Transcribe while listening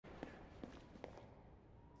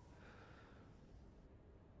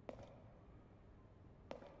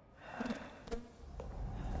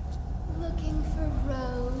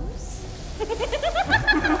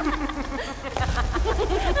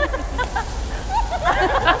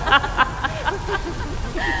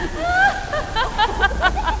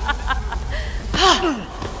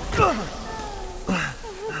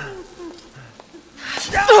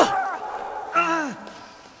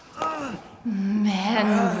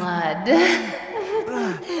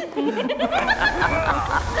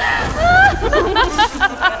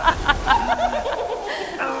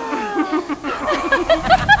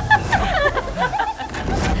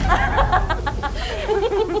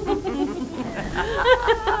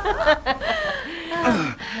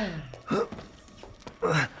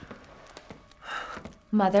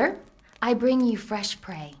Mother, I bring you fresh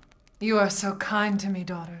prey. You are so kind to me,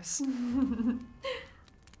 daughters.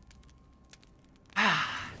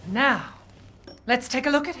 Now, let's take a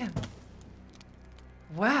look at him.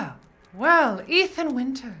 Well, Ethan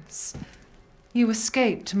Winters. You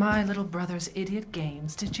escaped my little brother's idiot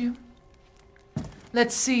games, did you?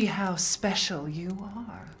 Let's see how special you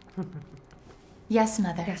are. Yes,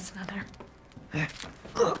 Mother. Yes, Mother.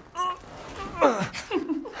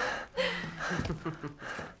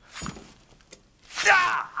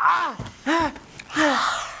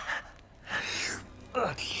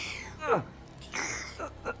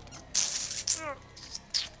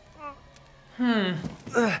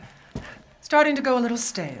 Starting to go a little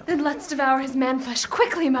stale. Then let's devour his man-flesh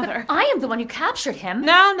quickly, Mother. I am the one who captured him.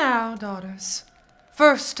 Now, daughters.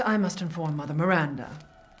 First, I must inform Mother Miranda.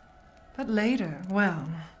 But later, well,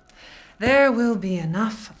 there will be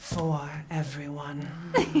enough for everyone.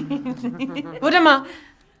 Put him up.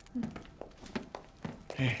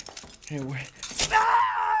 Hey, wait.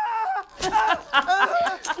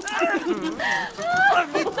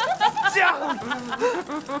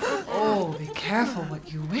 Oh, be careful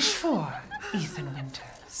what you wish for, Ethan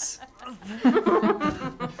Winters.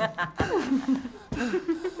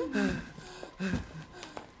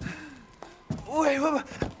 Wait,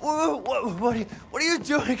 what are you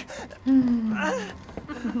doing?